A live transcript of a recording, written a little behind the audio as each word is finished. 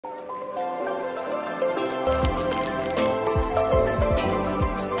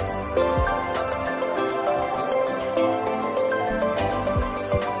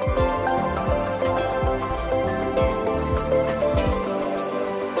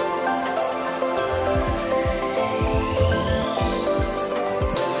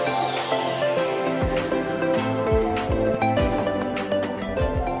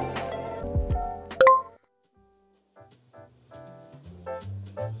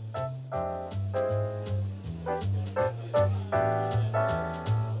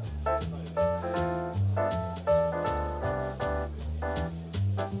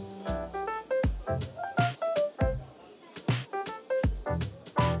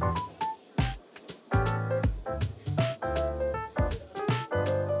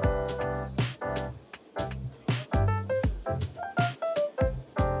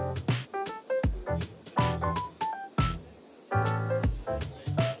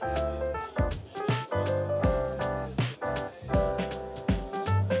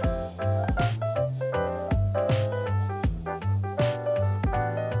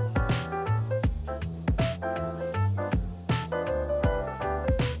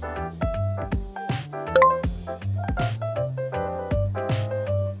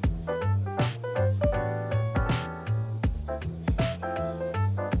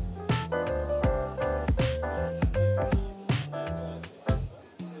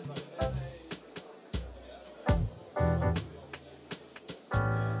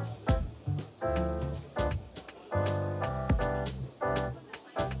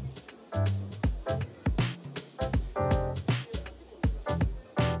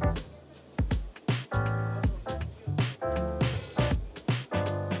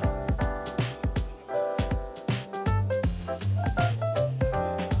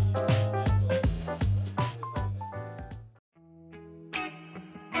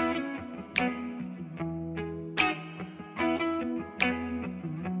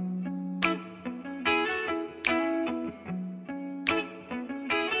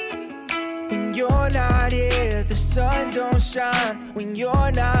you're not here, the sun don't shine. When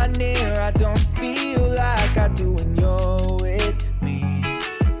you're not near, I don't feel like I do when you're with me.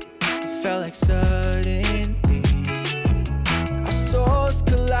 It felt like suddenly our souls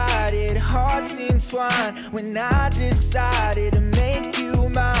collided, hearts entwined. When I decided to make you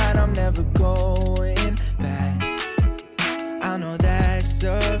mine, I'm never going back. I know that's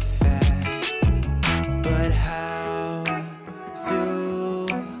a fact, but how do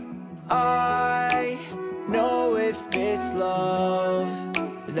I know if it's love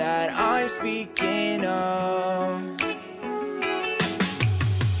that I'm speaking of?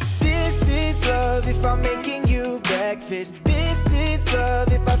 This is love if I'm making you breakfast. This is love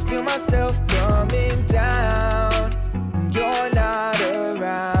if I feel myself coming down when you're not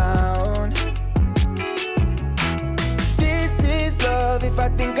around. This is love if I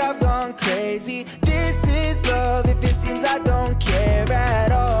think I've gone crazy. This is love if it seems I don't care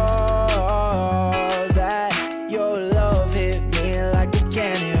at all. That your love hit me like a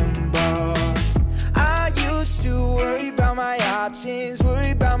cannonball. I used to worry about my options,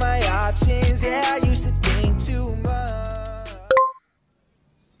 worry about my options. Yeah, I used to think too much.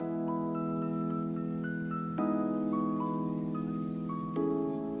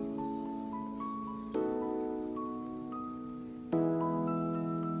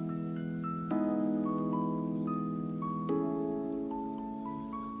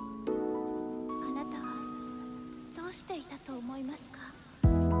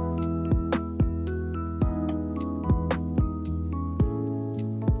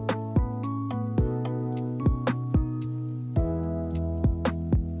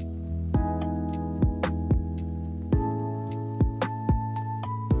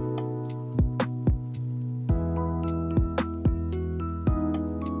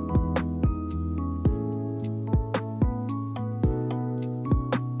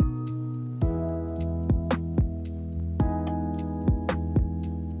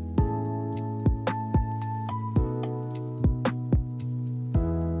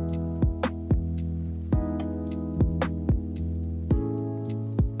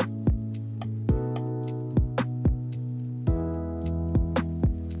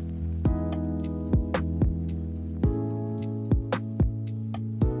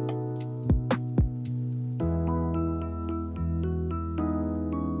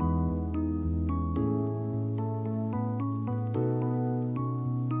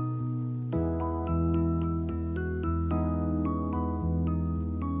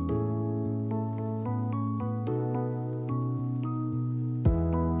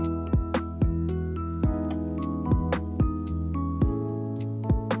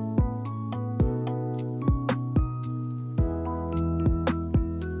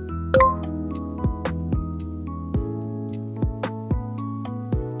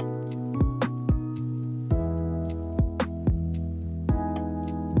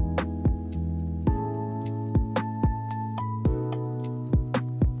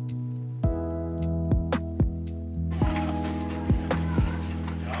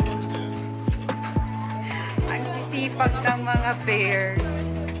 Sipag ng mga bears.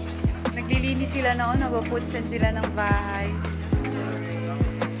 Naglilinis sila noon, nagpuputsan sila ng bahay.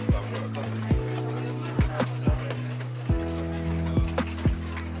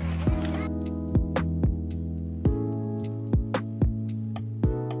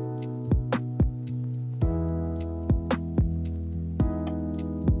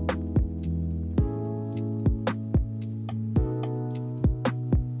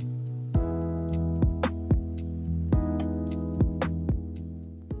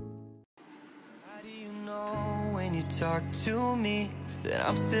 Talk to me, that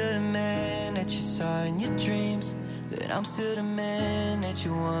I'm still the man that you saw in your dreams, that I'm still the man that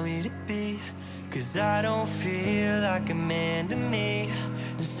you want me to be. Cause I don't feel like a man to me.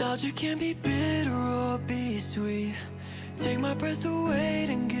 Nostalgia can be bitter or be sweet. Take my breath away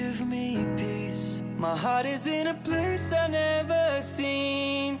and give me peace. My heart is in a place I've never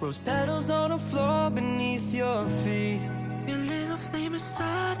seen. Rose petals on the floor beneath your feet. You lit a flame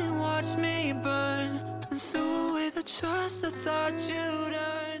inside and watch me burn, and threw away the trust I thought you'd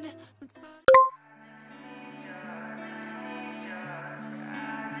earned.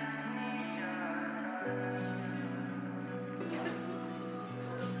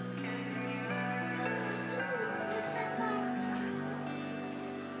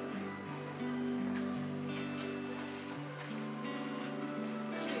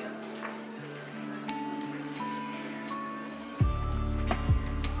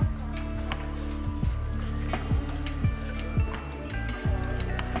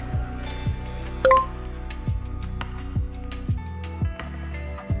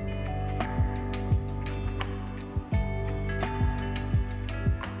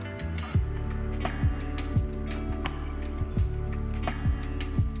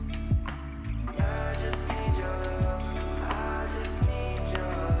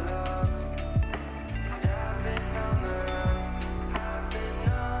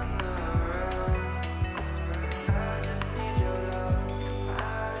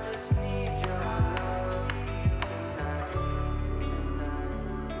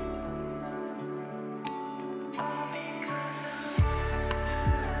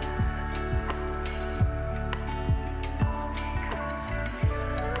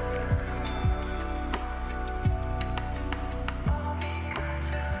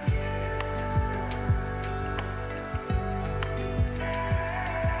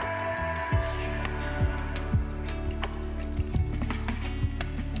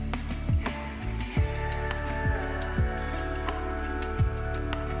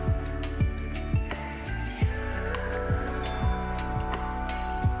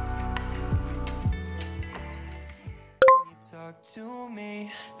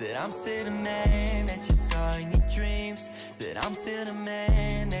 that I'm still the man that you saw in your dreams, that I'm still the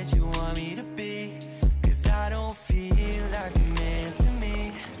man that you want me to be. Cause I don't feel like a man to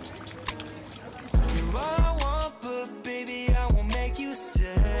me. You're all I want, but baby, I won't make you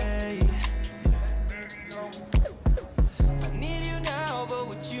stay. I need you now, but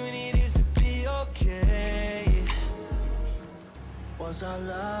what you need is to be okay. Was our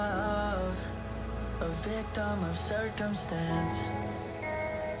love a victim of circumstance?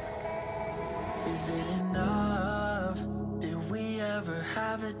 Is it enough? Did we ever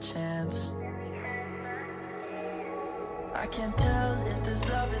have a chance? I can't tell if this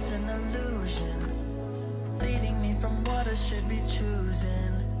love is an illusion, leading me from what I should be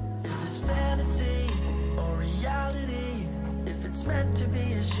choosing. Is this fantasy or reality? If it's meant to be,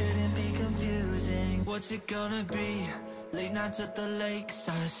 it shouldn't be confusing. What's it gonna be? Late nights at the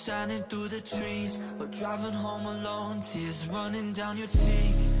lakeside, shining through the trees, or driving home alone, tears running down your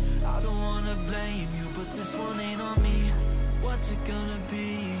cheek. I don't wanna blame you, but this one ain't on me. What's it gonna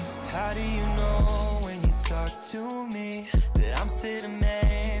be? How do you know when you talk to me that I'm still the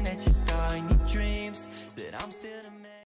man that you saw in your dreams, that I'm still the man?